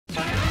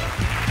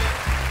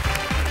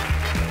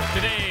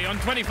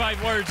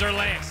25 words or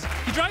less.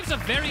 He drives a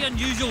very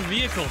unusual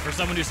vehicle for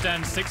someone who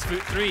stands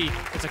 6'3".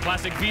 It's a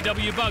classic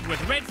VW Bug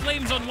with red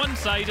flames on one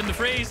side and the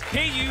phrase,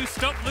 "Hey you,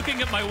 stop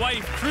looking at my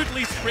wife,"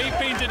 crudely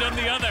spray-painted on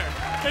the other.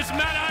 It's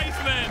Matt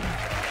Iseman!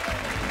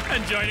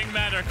 And joining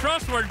Matt are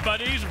crossword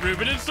buddies,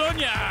 Ruben and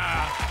Sonia.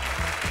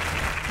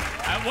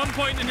 At one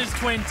point in his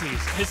 20s,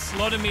 his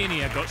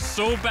slotomania got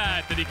so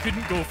bad that he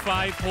couldn't go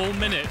 5 whole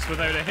minutes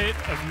without a hit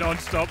of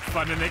non-stop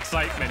fun and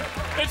excitement.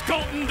 It's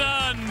Colton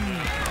Dunn!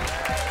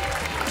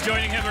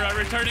 Joining him are our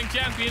returning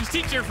champions,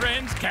 teacher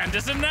friends,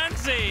 Candace and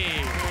Nancy.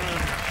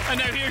 And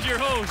now here's your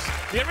host,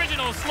 the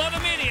original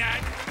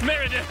slotomaniac,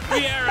 Meredith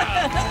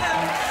Vieira.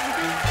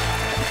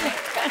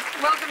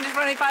 Welcome to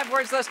 25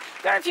 Words Less.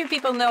 Very few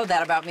people know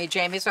that about me,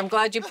 Jamie, so I'm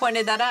glad you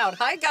pointed that out.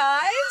 Hi,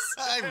 guys.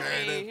 Hi,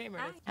 Meredith. Hey,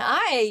 Meredith.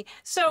 Hi.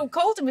 So,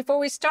 Colton, before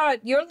we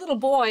start, your little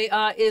boy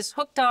is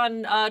hooked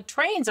on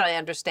trains, I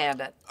understand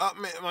it.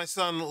 My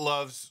son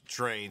loves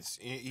trains.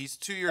 He's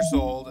 2 years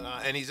old,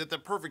 and he's at the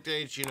perfect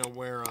age, you know,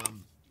 where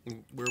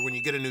when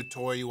you get a new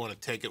toy, you want to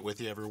take it with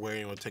you everywhere.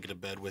 You want to take it to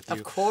bed with you.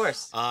 Of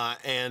course.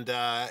 And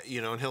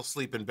he'll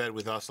sleep in bed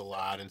with us a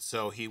lot. And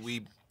so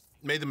we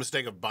made the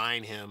mistake of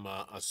buying him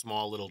a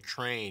small little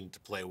train to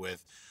play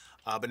with.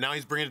 But now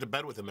he's bringing it to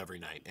bed with him every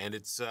night. And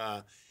it's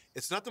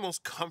not the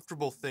most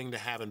comfortable thing to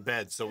have in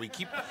bed. So we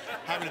keep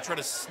having to try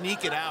to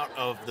sneak it out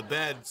of the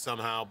bed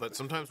somehow. But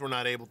sometimes we're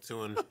not able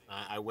to. And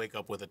I wake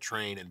up with a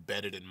train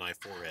embedded in my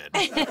forehead.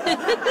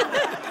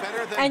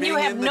 Better than And being you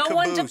have in the no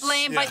one to caboose.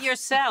 blame but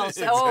yourselves.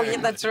 Exactly. Oh, yeah,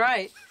 that's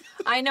right.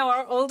 I know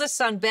our oldest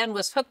son, Ben,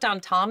 was hooked on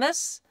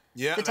Thomas,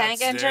 Yeah, the tank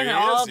there engine, he and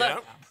all is, the...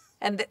 yep.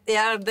 And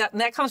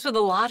that comes with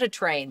a lot of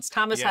trains.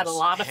 Thomas had a Yes,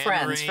 lot of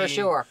friends, for Henry.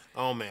 sure.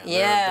 Oh, man.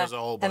 Yeah, There's a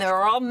whole bunch. and they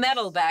were all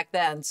metal back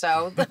then,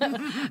 so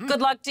good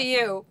luck to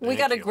you. We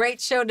got a you.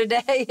 great show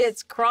today.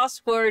 It's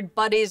Crossword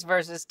Buddies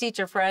versus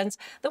Teacher Friends.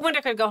 The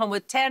winner could go home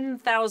with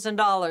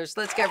 $10,000.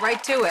 Let's get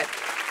right to it.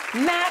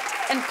 Matt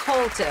and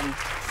Colton,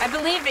 I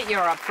believe that you're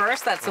up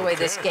first. That's the way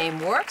this game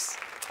works.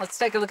 Let's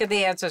take a look at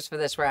the answers for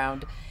this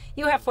round.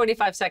 You have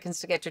 45 seconds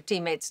to get your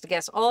teammates to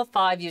guess all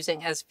 5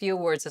 using as few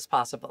words as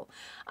possible.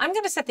 I'm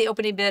going to set the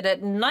opening bid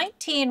at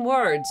 19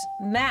 words.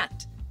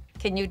 Matt,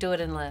 can you do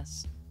it in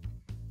less?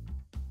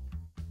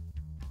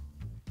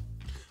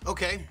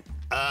 Okay.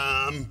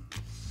 Well,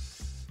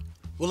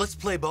 let's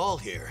play ball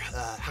here.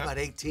 How about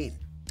 18?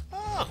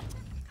 Oh,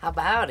 How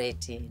about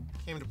 18?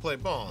 came to play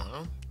ball,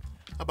 huh?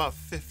 How about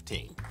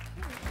 15?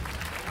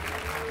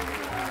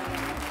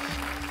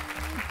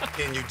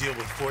 Can you deal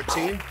with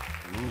 14?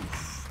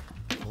 Oof.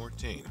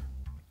 14. 14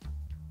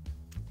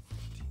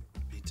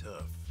 would be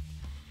tough.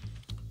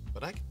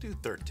 But I could do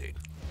 13.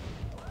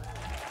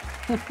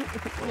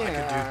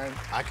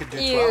 I could do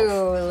 12.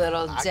 You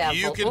little devil.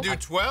 You can do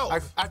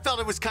 12. I felt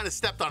it was kind of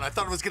stepped on. I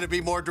thought it was going to be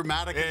more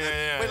dramatic.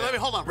 Yeah. Wait, let me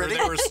hold on. Ready?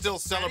 They were still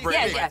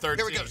celebrating Yeah. my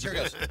 13. Here we go. Here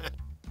goes.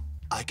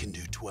 I can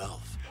do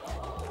 12.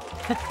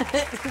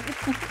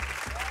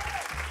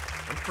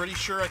 I'm pretty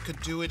sure I could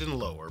do it in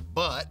lower,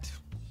 but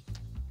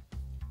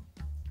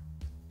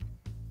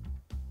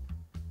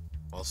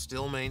while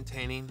still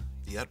maintaining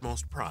the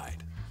utmost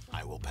pride,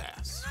 I will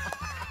pass.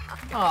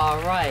 All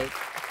right.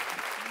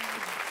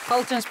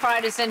 Colton's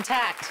pride is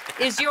intact.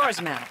 Is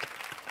yours, Matt?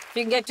 If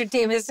you can get your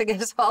teammates to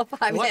guess all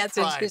 5 What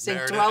answers pride, using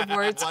Meredith? 12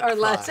 words What or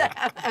less.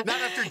 pride?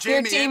 Not after Your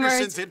Jamie team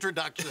Anderson's earns-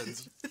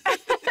 introductions.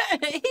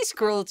 He's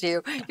cruel to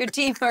you. Your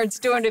team earns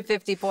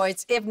 250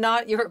 points. If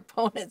not, your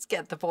opponents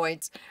get the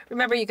points.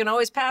 Remember, you can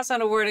always pass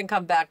on a word and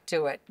come back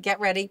to it. Get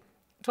ready.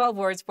 12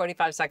 words,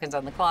 45 seconds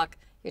on the clock.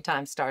 Your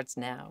time starts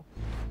now.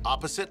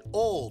 Opposite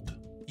old.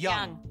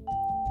 Young.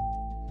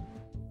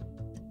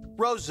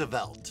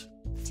 Roosevelt.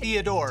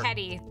 Theodore.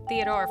 Teddy.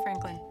 Theodore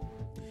Franklin.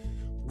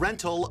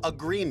 Rental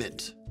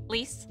agreement.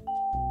 Lease.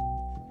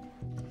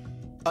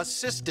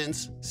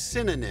 Assistance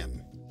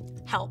synonym.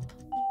 Help.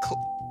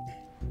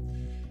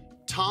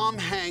 Tom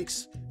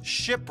Hanks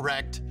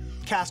shipwrecked.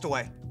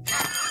 Castaway.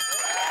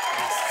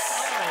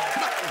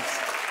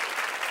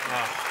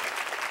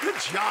 Good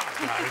job,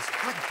 guys.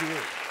 Good deal.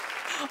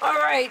 All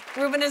right,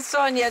 Ruben and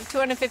Sonia,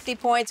 250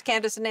 points.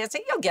 Candace and Nancy,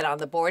 you'll get on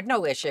the board.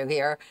 No issue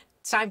here.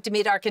 It's time to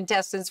meet our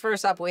contestants.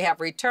 First up, we have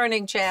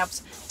returning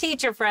champs,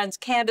 teacher friends,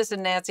 Candace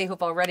and Nancy,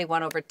 who've already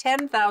won over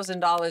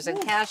 $10,000 in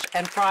cash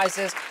and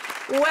prizes.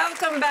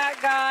 Welcome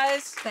back,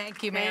 guys.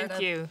 Thank you, Meredith.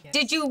 Thank you.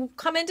 Did you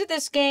come into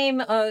this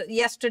game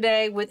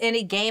yesterday with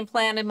any game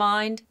plan in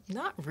mind?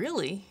 Not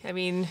really. I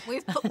mean,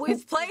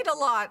 We've played a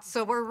lot,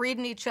 so we're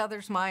reading each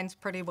other's minds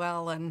pretty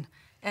well, and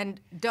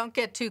don't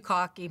get too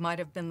cocky might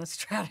have been the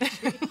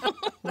strategy.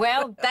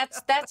 Well,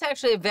 that's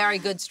actually a very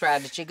good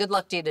strategy. Good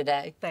luck to you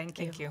today. Thank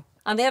you. thank you.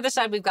 On the other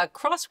side, we've got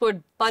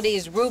crossword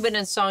buddies, Ruben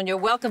and Sonia.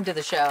 Welcome to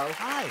the show.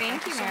 Hi.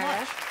 Thank you,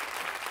 Meredith.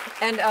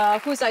 And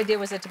whose idea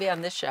was it to be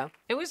on this show?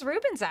 It was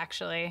Ruben's,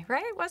 actually,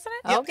 right? Wasn't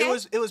it? Yep, Okay.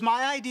 it was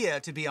my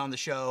idea to be on the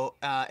show,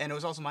 and it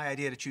was also my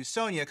idea to choose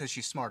Sonia because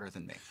she's smarter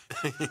than me.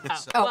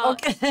 Oh,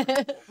 okay.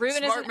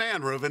 Ruben is Smart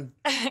man, Reuben.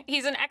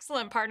 he's an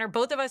excellent partner.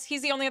 Both of us,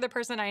 he's the only other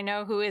person I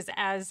know who is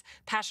as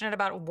passionate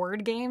about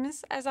word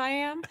games as I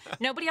am.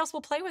 Nobody else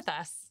will play with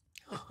us.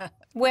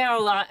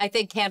 Well, I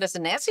think Candace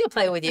and Nancy will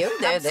play with you.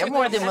 They're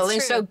more than willing,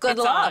 That's so true. good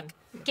It's luck.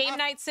 on. Game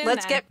night soon.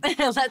 Let's then.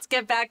 let's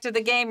get back to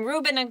the game.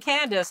 Ruben and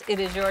Candace, it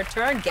is your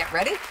turn. Get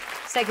ready.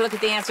 Let's take a look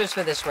at the answers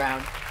for this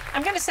round.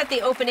 I'm going to set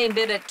the opening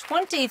bid at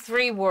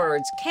 23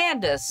 words.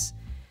 Candace,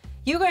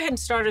 you go ahead and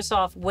start us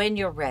off when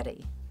you're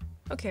ready.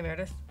 Okay,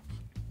 Meredith.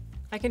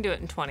 I can do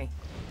it in 20.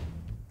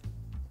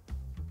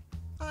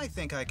 I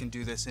think I can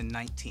do this in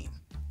 19.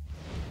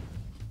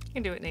 I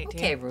can do it in 18.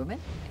 Okay, Ruben.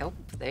 Oh,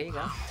 there you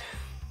go.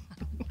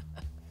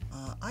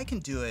 I can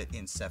do it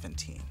in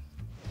 17.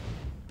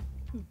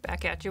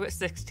 Back at you at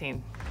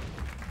 16.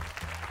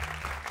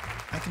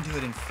 I can do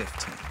it in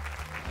 15.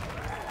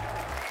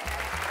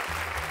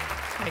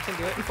 I can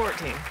do it in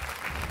 14.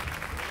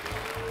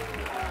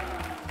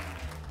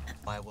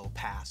 I will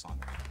pass on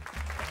that.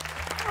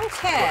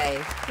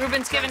 Okay.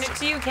 Ruben's giving it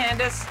to you,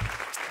 Candace.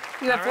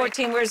 You have All right.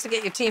 14 words to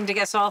get your team to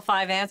guess all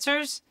 5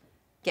 answers.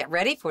 Get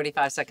ready.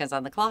 45 seconds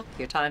on the clock.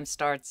 Your time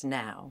starts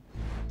now.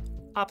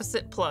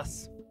 Opposite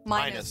plus.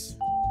 Minus.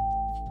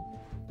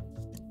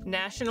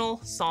 National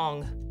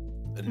song.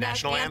 The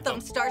national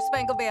anthem. Star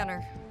Spangled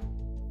Banner.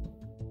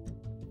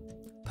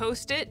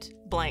 Post-it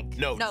blank.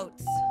 Note.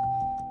 Notes.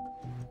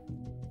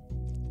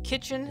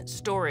 Kitchen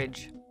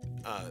storage.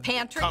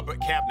 Pantry.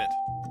 Cabinet.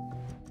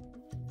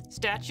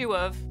 Statue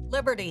of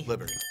Liberty.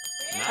 Liberty.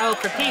 Oh,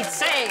 for Pete's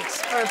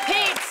sakes. For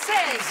Pete's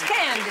sakes,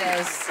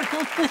 Candace.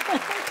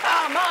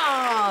 Come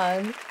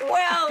on.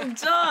 Well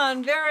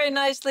done. Very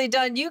nicely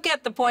done. You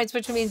get the points,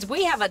 which means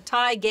we have a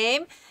tie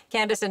game.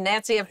 Candace and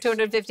Nancy have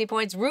 250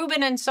 points.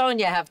 Ruben and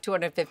Sonia have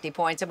 250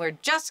 points. And we're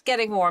just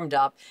getting warmed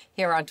up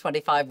here on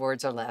 25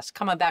 Words or Less.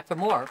 Come on back for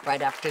more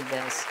right after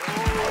this.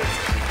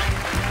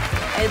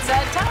 It's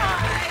a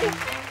tie.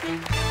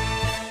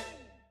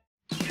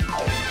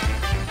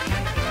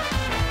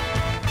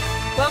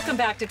 Welcome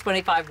back to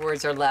 25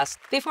 Words or Less.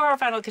 Before our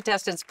final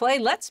contestants play,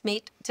 let's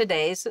meet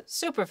today's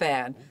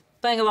superfan.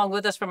 Playing along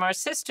with us from our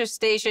sister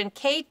station,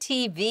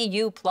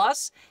 KTVU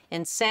Plus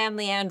in San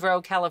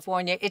Leandro,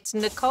 California, it's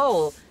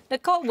Nicole.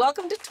 Nicole,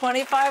 welcome to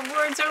 25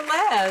 Words or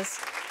Less.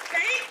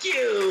 Thank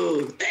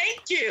you.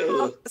 Thank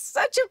you.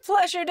 Such a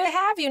pleasure to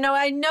have you. Now,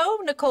 I know,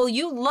 Nicole,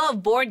 you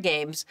love board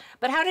games,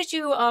 but how did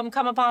you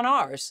come upon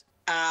ours?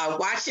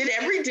 Watch it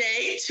every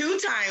day, 2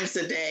 times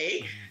a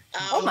day.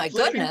 Oh, my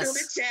flipping goodness.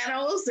 through the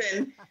channels,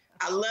 and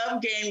I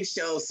love game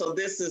shows, so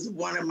this is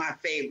one of my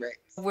favorites.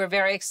 We're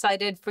very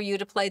excited for you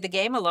to play the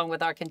game along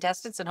with our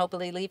contestants and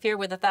hopefully leave here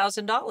with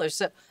 $1,000.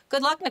 So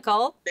good luck,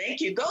 Nicole.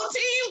 Thank you. Go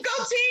team.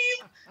 Go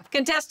team.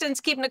 Contestants,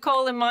 keep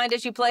Nicole in mind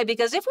as you play,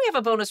 because if we have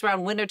a bonus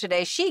round winner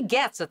today, she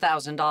gets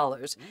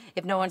 $1,000.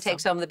 If no one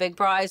takes home the big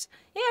prize,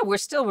 yeah, we're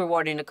still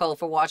rewarding Nicole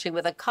for watching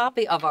with a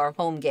copy of our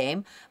home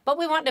game. But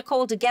we want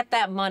Nicole to get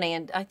that money,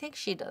 and I think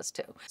she does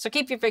too. So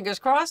keep your fingers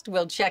crossed.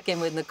 We'll check in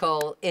with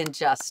Nicole in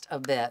just a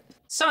bit.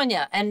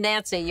 Sonia and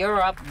Nancy,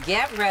 you're up.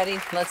 Get ready.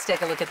 Let's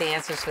take a look at the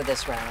answers for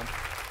this round.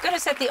 I'm going to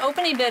set the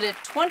opening bid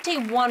at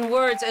 21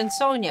 words. And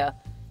Sonia,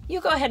 you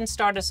go ahead and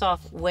start us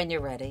off when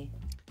you're ready.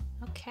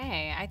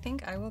 Okay, I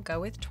think I will go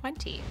with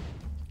 20.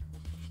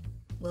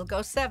 We'll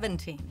go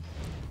 17.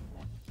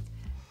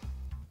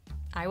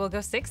 I will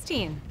go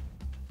 16.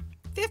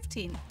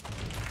 15.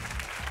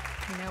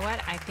 You know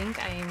what? I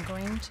think I am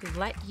going to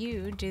let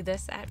you do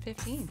this at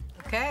 15.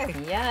 Okay.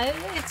 Yeah,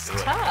 it's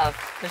tough,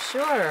 for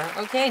sure.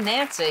 Okay,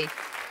 Nancy,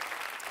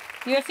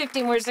 you have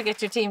 15 words to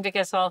get your team to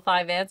guess all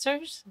 5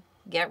 answers.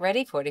 Get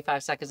ready,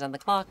 45 seconds on the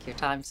clock. Your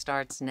time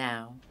starts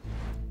now.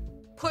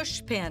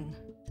 Push pin.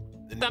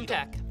 The needle.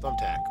 Thumbtack.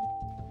 Thumbtack.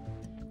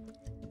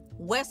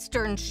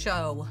 Western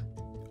show.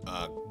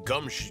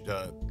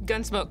 Gunsmoke.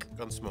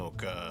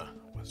 Gunsmoke.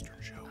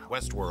 Western show.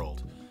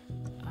 Westworld.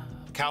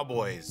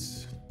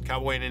 Cowboys.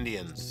 Cowboy and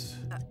Indians.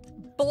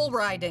 Bull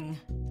riding.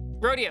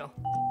 Rodeo.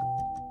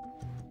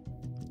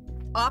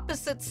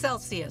 Opposite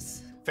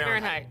Celsius.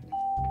 Fahrenheit.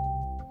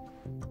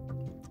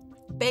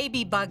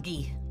 Baby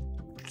buggy.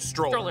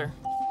 Stroller.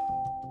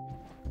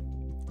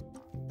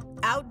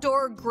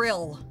 Outdoor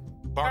grill.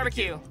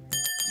 Barbecue.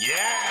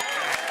 Yeah!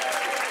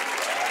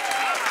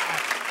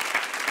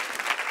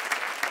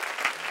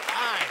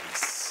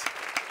 Nice.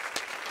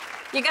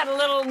 You got a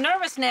little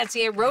nervous,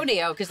 Nancy, at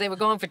rodeo because they were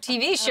going for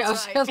TV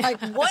shows. right. You're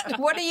like,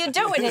 what are you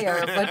doing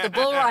here? But the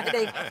bull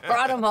riding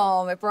brought him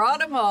home. It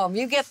brought him home.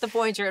 You get the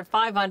points. You're at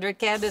 500.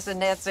 Candace and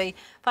Nancy,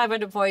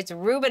 500 points.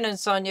 Ruben and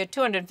Sonia,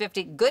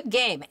 250. Good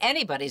game.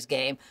 Anybody's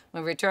game.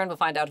 When we return, we'll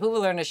find out who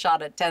will earn a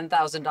shot at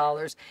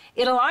 $10,000.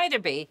 It'll either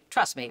be,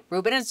 trust me,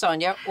 Ruben and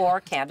Sonia or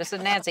Candace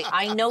and Nancy.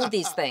 I know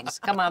these things.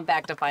 Come on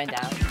back to find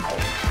out.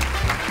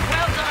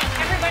 Well done.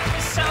 Everybody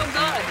was so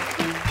good.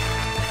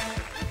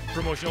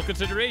 Promotional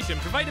consideration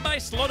provided by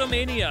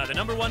Slotomania, the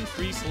 #1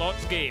 free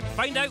slots game.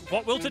 Find out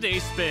what will today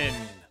spin.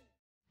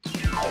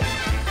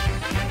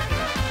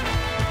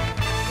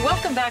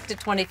 Welcome back to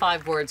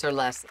 25 Words or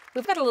Less.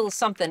 We've got a little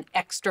something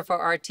extra for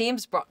our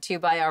teams brought to you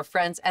by our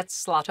friends at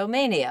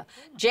Slotomania.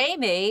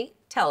 Jamie,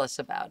 tell us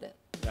about it.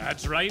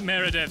 That's right,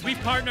 Meredith. We've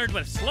partnered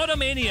with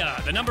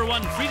Slotomania, the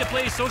 #1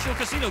 free-to-play social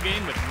casino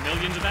game with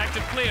millions of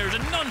active players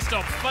and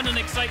non-stop fun and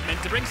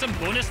excitement to bring some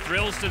bonus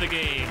thrills to the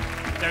game.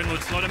 Download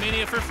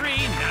Slotomania for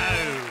free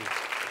now.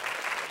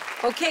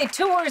 Okay,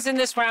 2 words in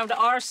this round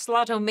are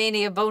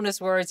Slotomania bonus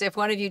words. If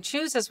one of you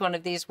chooses one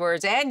of these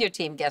words and your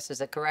team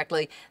guesses it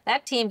correctly,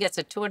 that team gets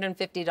a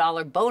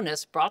 $250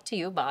 bonus brought to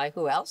you by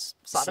who else?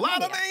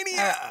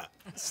 Slotomania!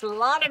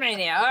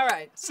 Slotomania. All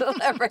right,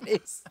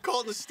 celebrities.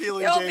 Colton's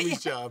stealing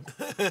Jamie's job.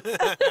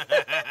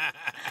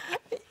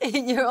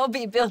 You'll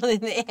be building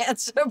the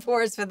answer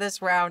boards for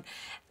this round.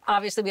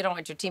 Obviously, we don't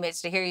want your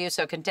teammates to hear you,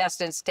 so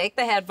contestants, take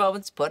the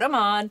headphones, put them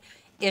on.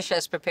 Ish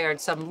has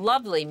prepared some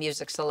lovely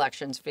music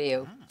selections for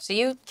you. So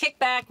you kick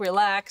back,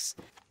 relax.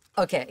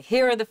 Okay,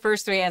 here are the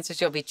first 3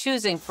 answers you'll be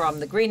choosing from.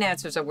 The green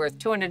answers are worth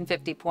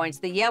 250 points,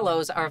 the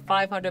yellows are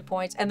 500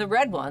 points, and the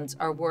red ones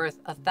are worth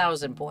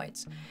 1,000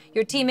 points.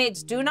 Your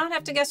teammates do not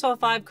have to guess all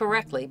 5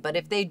 correctly, but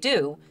if they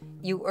do,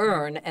 you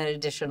earn an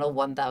additional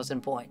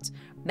 1,000 points.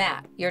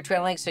 Matt, you're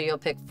trailing, so you'll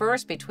pick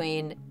first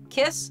between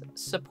Kiss,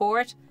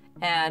 Support,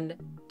 and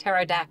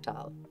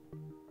Pterodactyl.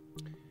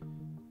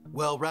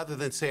 Well, rather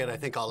than say it, I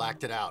think I'll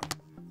act it out.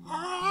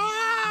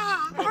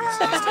 He's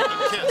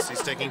taking Kiss.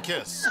 He's taking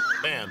Kiss.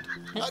 Band.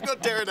 I'll go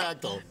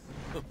pterodactyl.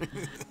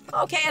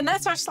 Okay, and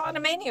that's our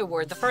Slotomania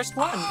word, the first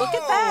one. Look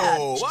at that.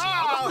 Oh,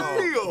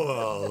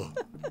 wow.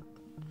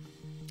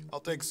 I'll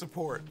take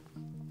Support.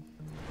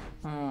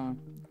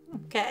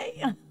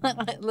 Okay,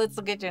 let's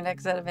look at your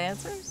next set of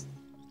answers.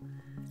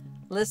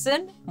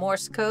 Listen,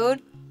 Morse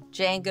code,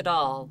 Jane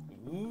Goodall.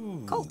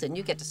 Ooh. Colton,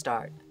 you get to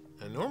start.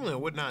 And normally I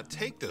would not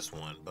take this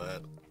one,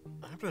 but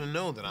I happen to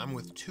know that I'm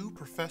with 2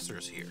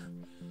 professors here.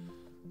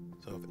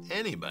 So if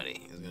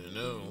anybody is going to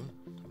know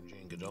who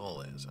Jane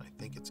Goodall is, I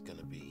think it's going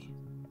to be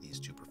these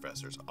 2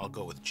 professors. I'll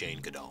go with Jane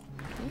Goodall.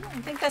 Yeah,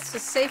 I think that's a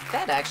safe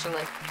bet,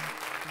 actually.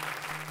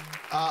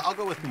 I'll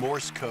go with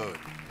Morse code.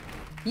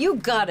 You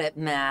got it,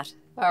 Matt.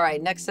 All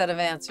right, next set of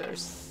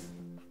answers.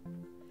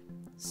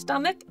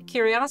 Stomach,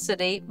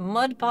 curiosity,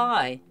 mud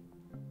pie.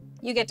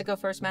 You get to go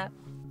first, Matt.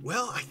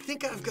 Well, I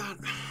think I've got...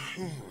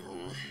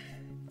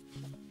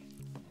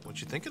 What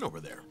you thinking over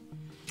there?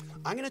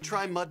 I'm going to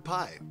try mud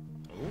pie.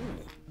 Ooh,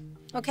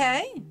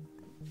 Okay.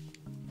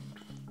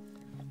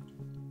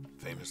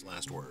 famous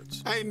last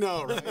words. I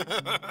know, right?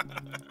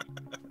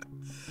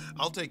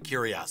 I'll take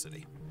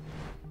curiosity.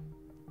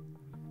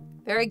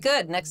 Very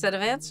good. Next set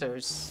of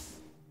answers.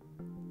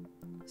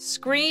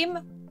 Scream,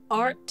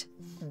 art,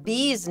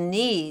 bee's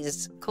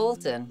knees.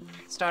 Colton,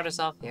 start us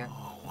off here.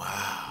 Oh,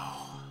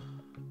 wow.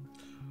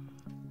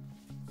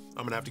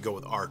 I'm going to have to go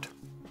with art.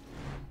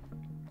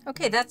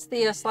 Okay, that's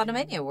the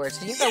Slotomania word.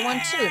 So you got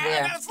 1, 2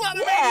 there. That's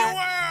Slotomania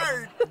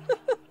word!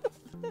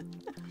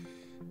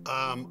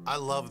 I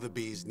love the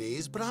bee's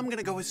knees, but I'm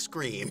gonna go with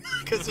scream.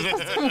 Because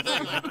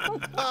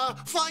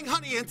flying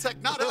honey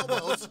insect, not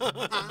elbows.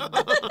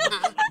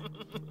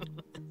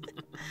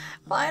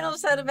 Final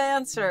set of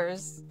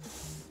answers.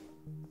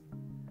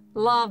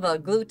 Lava,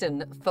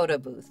 gluten, photo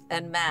booth.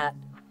 And Matt,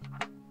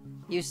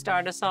 you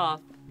start us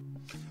off.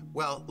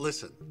 Well,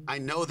 listen, I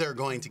know they're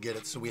going to get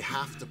it, so we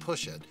have to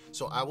push it.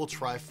 So I will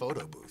try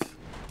photo booth.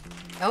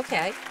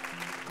 Okay.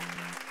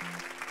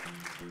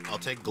 I'll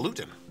take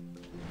gluten.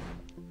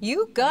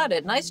 You got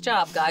it. Nice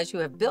job, guys. You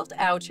have built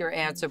out your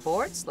answer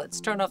boards. Let's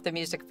turn off the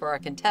music for our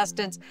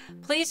contestants.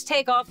 Please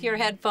take off your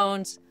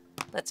headphones.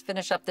 Let's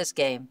finish up this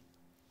game.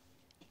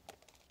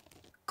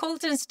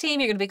 Colton's team,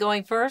 you're going to be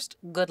going first.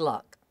 Good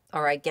luck.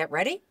 All right, get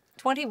ready.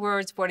 20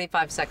 words,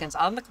 45 seconds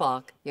on the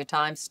clock. Your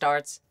time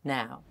starts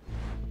now.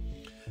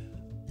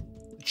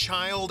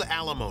 Child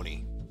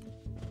alimony.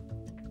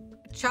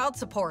 Child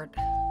support.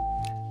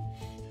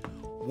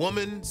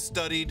 Woman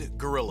studied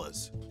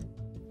gorillas.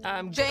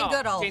 Jane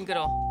Goodall. Jane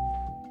Goodall.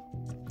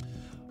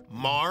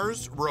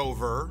 Mars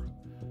rover.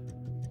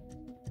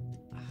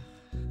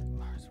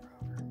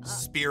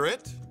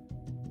 Spirit.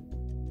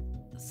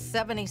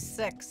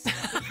 76.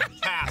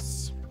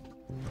 Pass.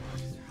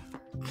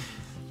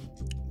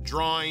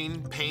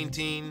 Drawing,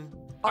 painting.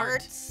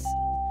 Arts.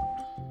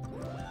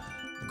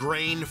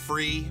 Grain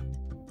free.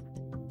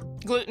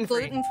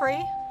 Gluten-free.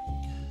 Gluten-free.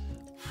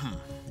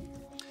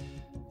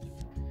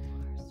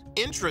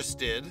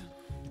 Interested.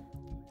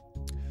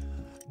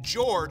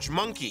 George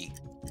Monkey.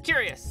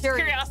 Curious.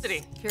 Curious.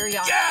 Curiosity.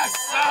 Curiosity. Yes!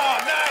 Oh,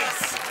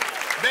 nice!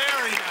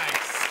 Very nice.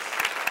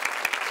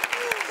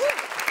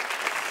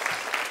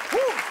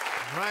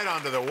 Right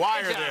onto the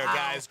wire there,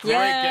 guys. Great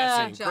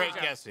Yeah. guessing. Great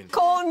guessing.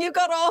 Colton, you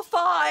got all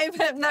 5.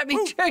 That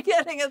means you're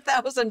getting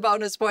 1,000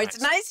 bonus points.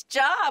 Nice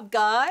job,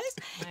 guys.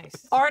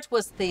 Nice. Art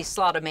was the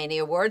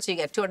Slotomania word, so you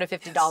get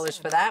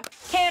 $250 for that.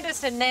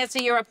 Candace and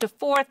Nancy, you're up to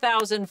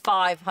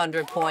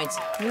 4,500 points.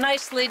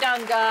 Nicely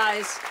done,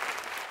 guys.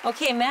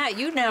 Okay, Matt,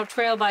 you now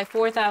trail by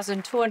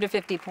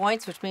 4,250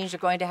 points, which means you're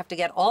going to have to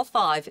get all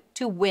 5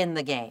 to win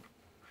the game.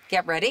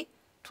 Get ready.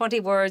 20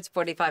 words,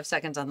 45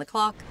 seconds on the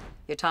clock.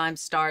 Your time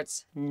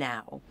starts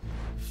now.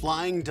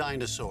 Flying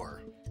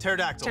dinosaur.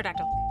 Pterodactyl.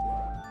 Pterodactyl.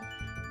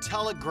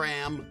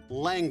 Telegram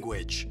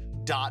language.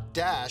 Dot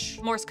dash.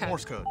 Morse code.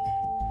 Morse code.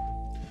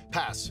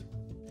 Pass.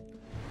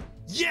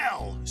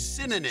 Yell.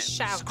 Synonym.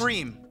 Shout.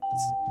 Scream.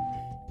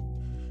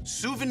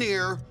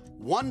 Souvenir,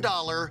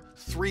 $1,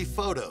 3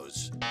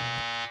 photos.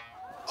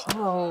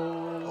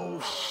 Oh,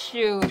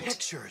 shoot.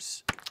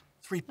 Pictures.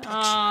 3 pictures.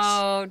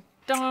 Oh,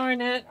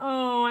 darn it.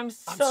 Oh, I'm I'm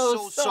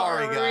so so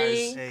sorry,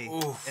 guys. Hey,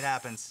 Oof. it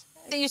happens.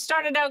 You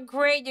started out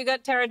great. You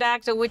got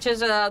pterodactyl, which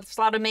is a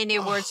Slotomania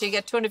award, so you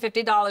get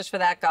 $250 for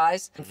that,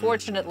 guys.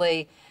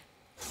 Unfortunately,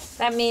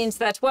 that means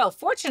that, well,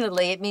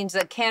 fortunately, it means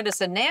that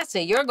Candace and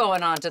Nancy, you're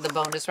going on to the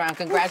bonus round.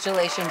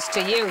 Congratulations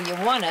to you. You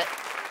won it.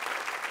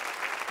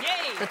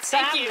 Yay! But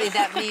Thank you. sadly,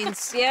 that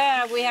means,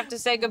 yeah, we have to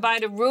say goodbye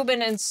to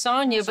Ruben and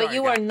Sonia, but Sorry,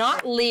 you are guys.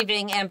 not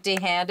leaving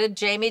empty-handed.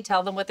 Jamie,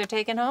 tell them what they're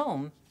taking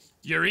home.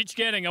 You're each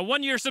getting a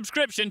 1-year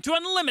subscription to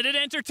unlimited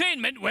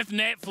entertainment with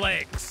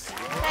Netflix.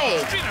 Hey,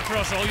 Stream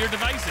across all your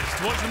devices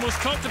to watch the most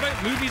talked about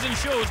movies and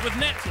shows with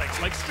Netflix,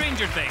 like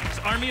Stranger Things,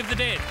 Army of the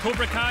Dead,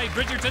 Cobra Kai,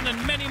 Bridgerton,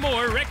 and many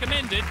more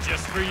recommended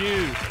just for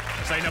you.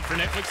 Sign up for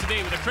Netflix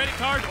today with a credit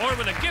card or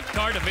with a gift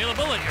card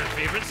available at your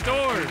favorite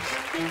stores.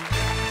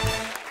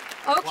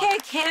 okay,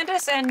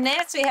 Candace and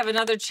Nancy have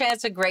another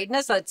chance at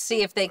greatness. Let's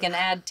see if they can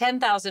add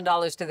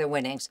 $10,000 to their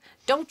winnings.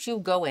 Don't you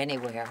go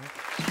anywhere.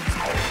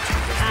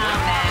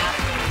 Matt.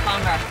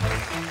 Bummer.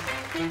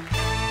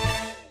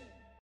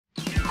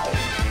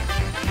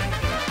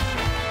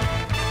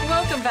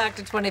 Welcome back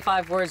to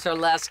 25 Words or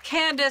Less.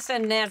 Candace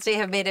and Nancy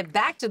have made it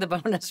back to the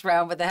bonus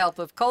round with the help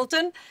of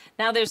Colton.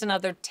 Now there's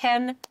another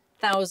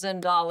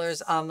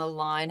 $10,000 on the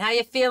line. How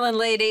you feeling,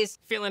 ladies?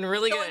 Feeling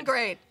really Doing good.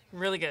 great.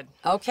 Really good.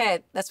 Okay,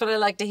 that's what I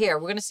like to hear.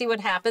 We're going to see what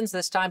happens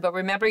this time, but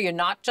remember, you're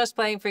not just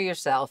playing for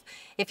yourself.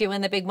 If you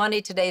win the big money,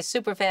 today's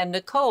superfan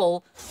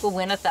Nicole will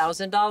win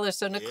 $1,000.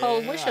 So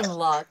Nicole, wish him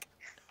luck.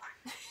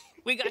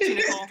 We got you,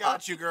 Nicole.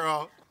 Got you,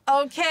 girl.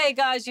 Okay,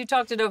 guys, you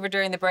talked it over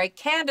during the break.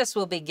 Candace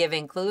will be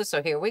giving clues,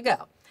 so here we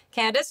go.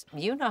 Candace,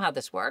 you know how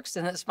this works.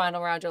 In this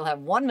final round, you'll have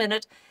 1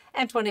 minute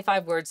and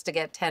 25 words to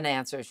get 10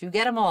 answers. You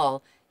get them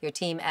all, your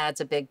team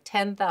adds a big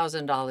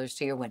 $10,000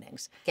 to your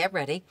winnings. Get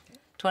ready.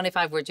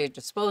 25 words at your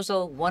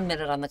disposal, 1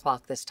 minute on the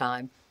clock this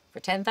time. For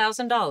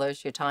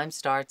 $10,000, your time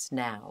starts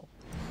now.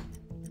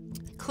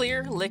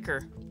 Clear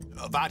liquor.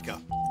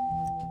 Vodka.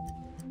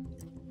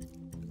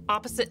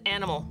 Opposite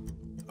animal.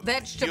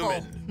 Vegetable.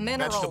 Human.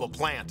 Mineral. Vegetable.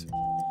 Plant.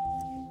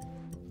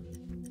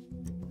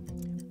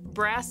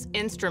 Brass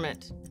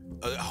instrument.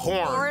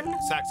 Horn. Horn.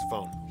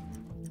 Saxophone.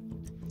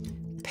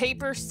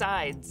 Paper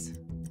sides.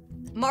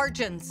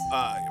 Margins.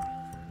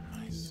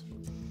 Nice.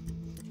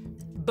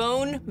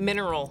 Bone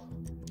mineral.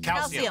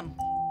 Calcium.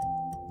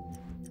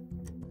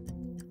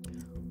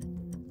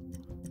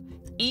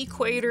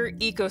 Equator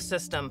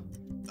ecosystem.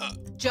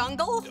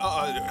 Jungle.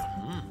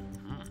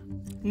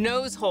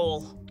 Nose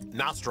hole.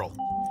 Nostril.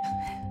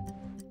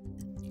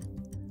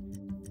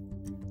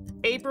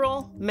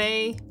 April,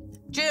 May.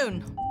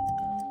 June.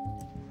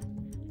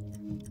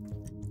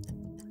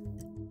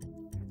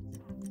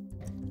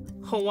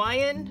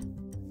 Hawaiian.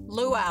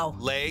 Luau.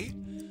 Lay.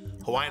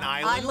 Hawaiian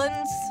Island.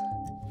 Islands.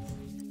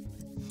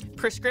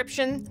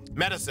 Prescription.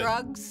 Medicine.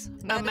 Drugs.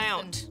 Medicine.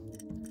 Amount.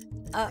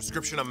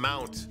 Prescription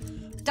amount.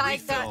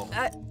 Refill.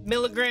 Refill.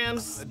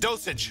 Milligrams.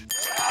 Dosage.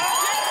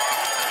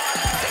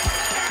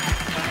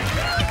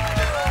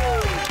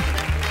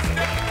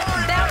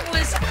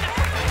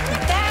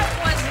 That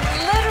was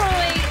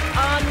literally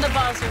on the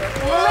buzzer.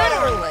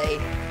 Literally.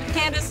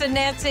 Candace and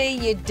Nancy,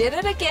 you did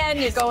it again.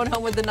 You're going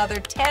home with another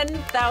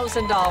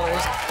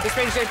 $10,000, which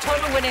brings your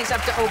total winnings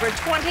up to over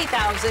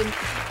 $20,000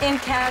 in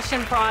cash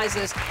and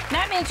prizes. And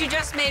that means you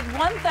just made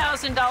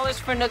 $1,000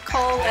 for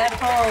Nicole at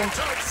home.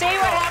 See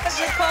what happens,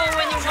 Nicole,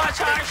 when you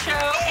watch our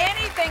show.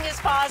 Anything is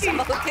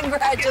possible.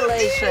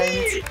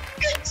 Congratulations.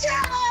 Good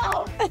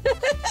job.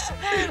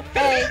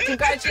 Hey,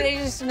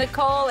 congratulations to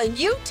Nicole and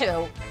you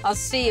two. I'll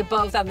see you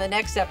both on the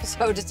next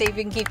episode to see if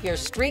you can keep your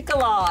streak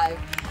alive.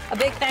 A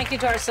big thank you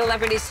to our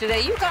celebrities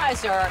today. You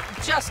guys are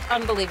just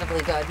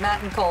unbelievably good.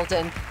 Matt and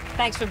Colton,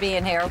 thanks for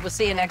being here. We'll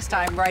see you next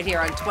time right here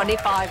on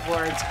 25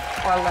 Words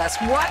or Less.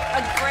 What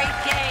a great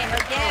game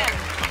again.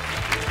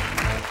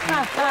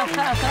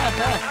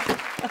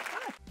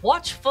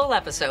 Watch full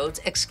episodes,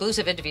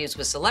 exclusive interviews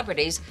with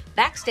celebrities,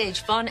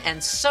 backstage fun,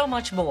 and so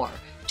much more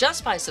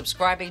just by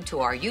subscribing to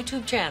our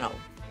YouTube channel.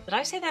 Did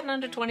I say that in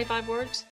under 25 words?